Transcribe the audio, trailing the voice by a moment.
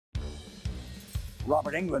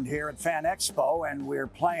Robert Englund here at Fan Expo, and we're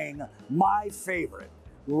playing my favorite.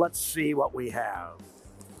 Let's see what we have.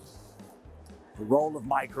 The role of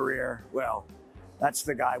my career, well, that's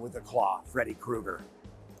the guy with the claw, Freddy Krueger.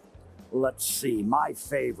 Let's see, my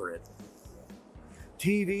favorite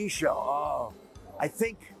TV show. Oh, I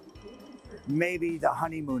think maybe The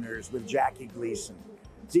Honeymooners with Jackie Gleason.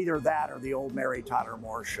 It's either that or the old Mary Tyler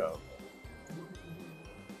Moore Show.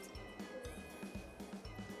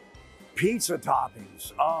 Pizza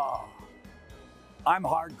toppings. Oh, I'm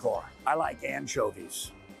hardcore. I like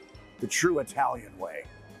anchovies, the true Italian way.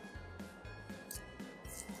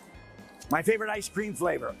 My favorite ice cream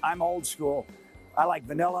flavor. I'm old school. I like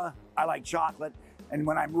vanilla, I like chocolate, and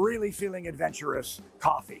when I'm really feeling adventurous,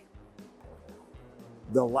 coffee.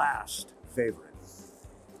 The last favorite.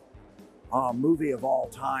 Movie of all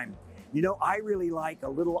time. You know, I really like a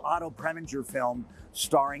little Otto Preminger film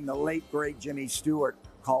starring the late, great Jimmy Stewart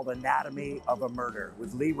called Anatomy of a Murder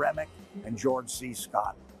with Lee Remick and George C.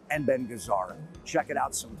 Scott and Ben Gazzara. Check it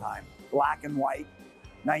out sometime. Black and white,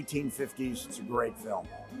 1950s. It's a great film.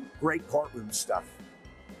 Great courtroom stuff.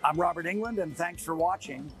 I'm Robert Englund, and thanks for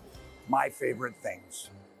watching My Favorite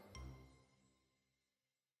Things.